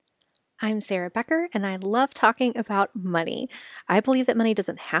I'm Sarah Becker, and I love talking about money. I believe that money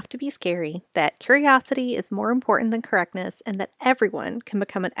doesn't have to be scary, that curiosity is more important than correctness, and that everyone can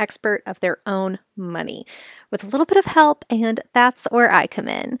become an expert of their own money with a little bit of help, and that's where I come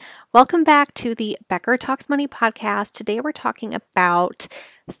in. Welcome back to the Becker Talks Money podcast. Today we're talking about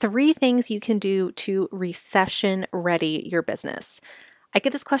 3 things you can do to recession ready your business. I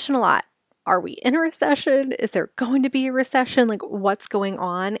get this question a lot. Are we in a recession? Is there going to be a recession? Like, what's going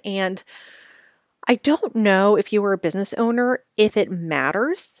on? And I don't know if you were a business owner, if it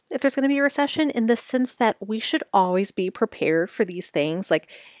matters if there's going to be a recession, in the sense that we should always be prepared for these things.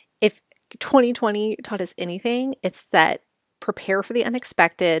 Like, if 2020 taught us anything, it's that prepare for the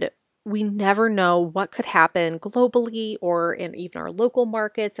unexpected. We never know what could happen globally or in even our local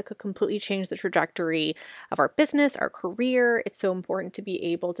markets that could completely change the trajectory of our business, our career. It's so important to be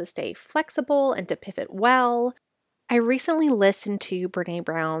able to stay flexible and to pivot well. I recently listened to Brene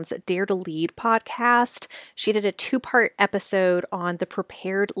Brown's Dare to Lead podcast. She did a 2-part episode on The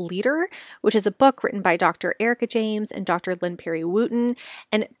Prepared Leader, which is a book written by Dr. Erica James and Dr. Lynn Perry Wooten.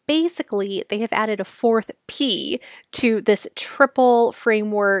 And basically, they have added a 4th P to this triple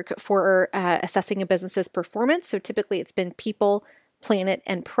framework for assessing a business's performance. So typically it's been people, planet,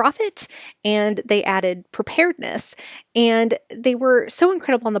 and profit, and they added preparedness. And they were so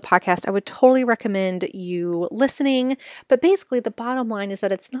incredible on the podcast. I would totally recommend you listening. But basically, the bottom line is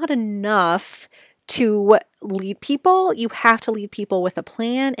that it's not enough to lead people. You have to lead people with a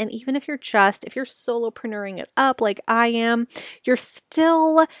plan. And even if you're solopreneuring it up like I am, you're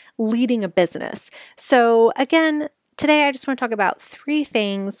still leading a business. So again, today, I just want to talk about 3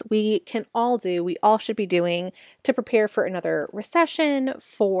 things we can all do, we all should be doing to prepare for another recession,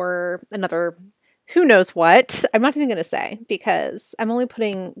 for another who knows what. I'm not even going to say, because I'm only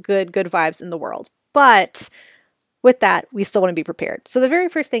putting good vibes in the world. But with that, we still want to be prepared. So the very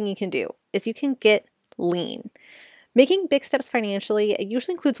first thing you can do is you can get lean. Making big steps financially, it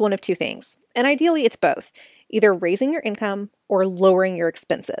usually includes one of 2 things. And ideally, it's both, either raising your income or lowering your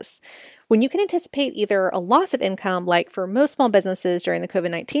expenses. When you can anticipate either a loss of income, like for most small businesses during the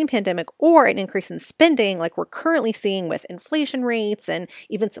COVID-19 pandemic, or an increase in spending, like we're currently seeing with inflation rates and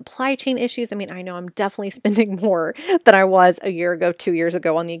even supply chain issues. I mean, I know I'm definitely spending more than I was a year ago, 2 years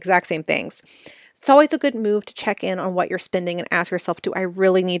ago on the exact same things. It's always a good move to check in on what you're spending and ask yourself, do I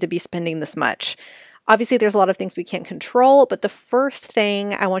really need to be spending this much? Obviously, there's a lot of things we can't control, but the first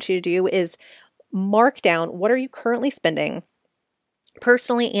thing I want you to do is mark down what are you currently spending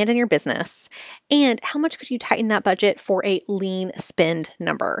personally and in your business, and how much could you tighten that budget for a lean spend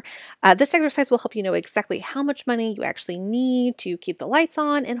number. This exercise will help you know exactly how much money you actually need to keep the lights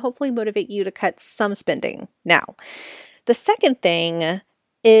on and hopefully motivate you to cut some spending now. The second thing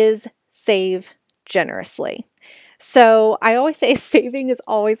is save generously. So I always say saving is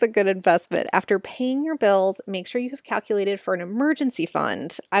always a good investment. After paying your bills, make sure you have calculated for an emergency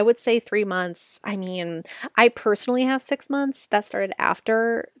fund. I would say 3 months. I mean, I personally have 6 months. That started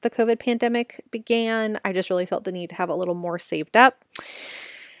after the COVID pandemic began. I just really felt the need to have a little more saved up.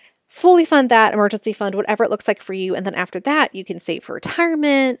 Fully fund that emergency fund, whatever it looks like for you. And then after that, you can save for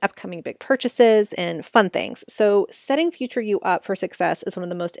retirement, upcoming big purchases, and fun things. So setting future you up for success is one of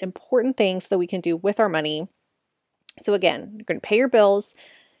the most important things that we can do with our money. So again, you're going to pay your bills.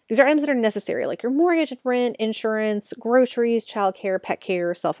 These are items that are necessary, like your mortgage and rent, insurance, groceries, childcare, pet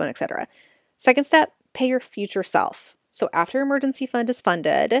care, cell phone, etc. Second step, pay your future self. So after your emergency fund is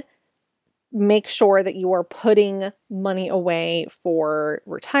funded, make sure that you are putting money away for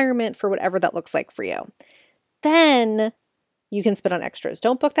retirement, for whatever that looks like for you. Then you can spend on extras.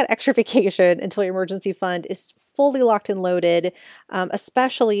 Don't book that extra vacation until your emergency fund is fully locked and loaded,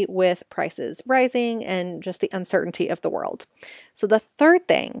 especially with prices rising and just the uncertainty of the world. So the third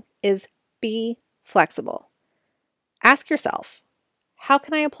thing is be flexible. Ask yourself, how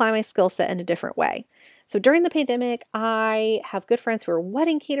can I apply my skill set in a different way? So during the pandemic, I have good friends who are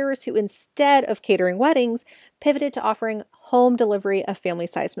wedding caterers who, instead of catering weddings, pivoted to offering home delivery of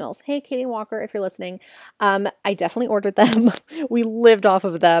family-sized meals. Hey, Katie Walker, if you're listening, I definitely ordered them. We lived off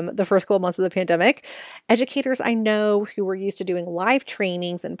of them the first couple months of the pandemic. Educators I know who were used to doing live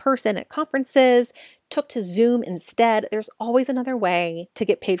trainings in person at conferences took to Zoom instead. There's always another way to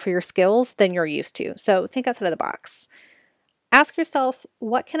get paid for your skills than you're used to. So think outside of the box. Ask yourself,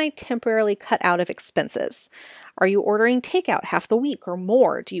 what can I temporarily cut out of expenses? Are you ordering takeout half the week or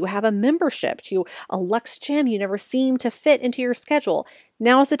more? Do you have a membership to a luxe gym you never seem to fit into your schedule?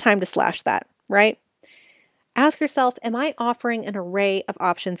 Now is the time to slash that, right? Ask yourself, am I offering an array of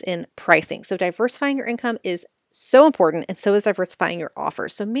options in pricing? So diversifying your income is so important, and so is diversifying your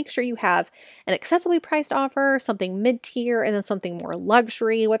offers. So make sure you have an accessibly priced offer, something mid-tier, and then something more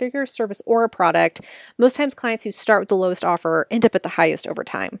luxury, whether you're a service or a product. Most times clients who start with the lowest offer end up at the highest over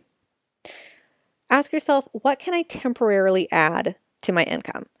time. Ask yourself, what can I temporarily add to my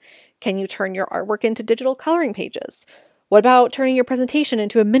income? Can you turn your artwork into digital coloring pages? What about turning your presentation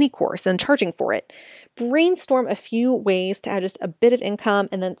into a mini course and charging for it? Brainstorm a few ways to add just a bit of income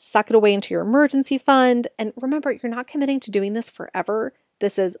and then suck it away into your emergency fund. And remember, you're not committing to doing this forever.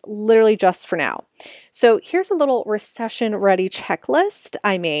 This is literally just for now. So here's a little recession ready checklist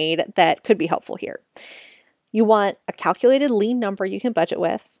I made that could be helpful here. You want a calculated lean number you can budget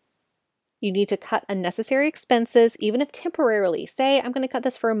with. You need to cut unnecessary expenses, even if temporarily. Say, I'm going to cut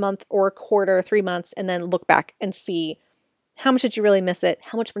this for a month or a quarter, 3 months, and then look back and see how much did you really miss it?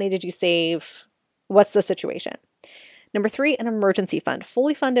 How much money did you save? What's the situation? Number 3, an emergency fund,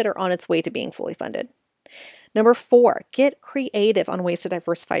 fully funded or on its way to being fully funded. Number 4, get creative on ways to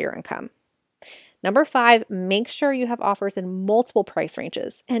diversify your income. Number 5, make sure you have offers in multiple price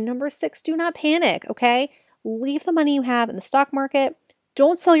ranges. And number 6, do not panic, okay? Leave the money you have in the stock market.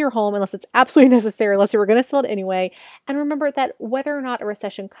 Don't sell your home unless it's absolutely necessary, unless you were going to sell it anyway. And remember that whether or not a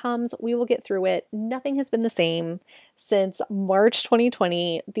recession comes, we will get through it. Nothing has been the same since March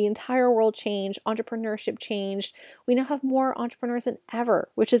 2020. The entire world changed. Entrepreneurship changed. We now have more entrepreneurs than ever,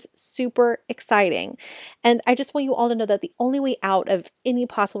 which is super exciting. And I just want you all to know that the only way out of any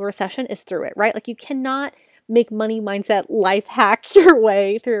possible recession is through it, right? Like you cannot make money mindset life hack your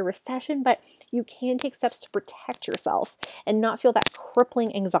way through a recession, but you can take steps to protect yourself and not feel that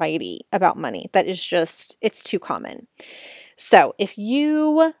crippling anxiety about money that is just, it's too common. So if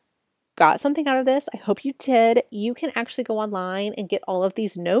you got something out of this, I hope you did. You can actually go online and get all of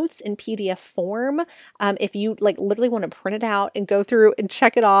these notes in PDF form. If you literally want to print it out and go through and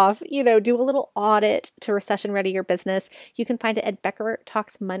check it off, do a little audit to recession ready your business, you can find it at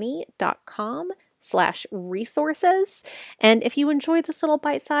beckertalksmoney.com/resources. And if you enjoyed this little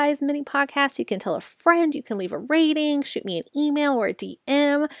bite-sized mini podcast, you can tell a friend, you can leave a rating, shoot me an email or a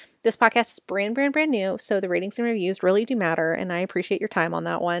DM. This podcast is brand new, so the ratings and reviews really do matter, and I appreciate your time on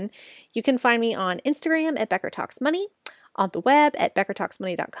that one. You can find me on Instagram at beckertalksmoney, on the web at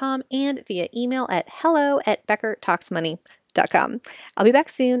beckertalksmoney.com, and via email at hello@beckertalksmoney.com. I'll be back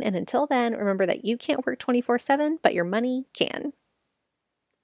soon, and until then, remember that you can't work 24/7, but your money can.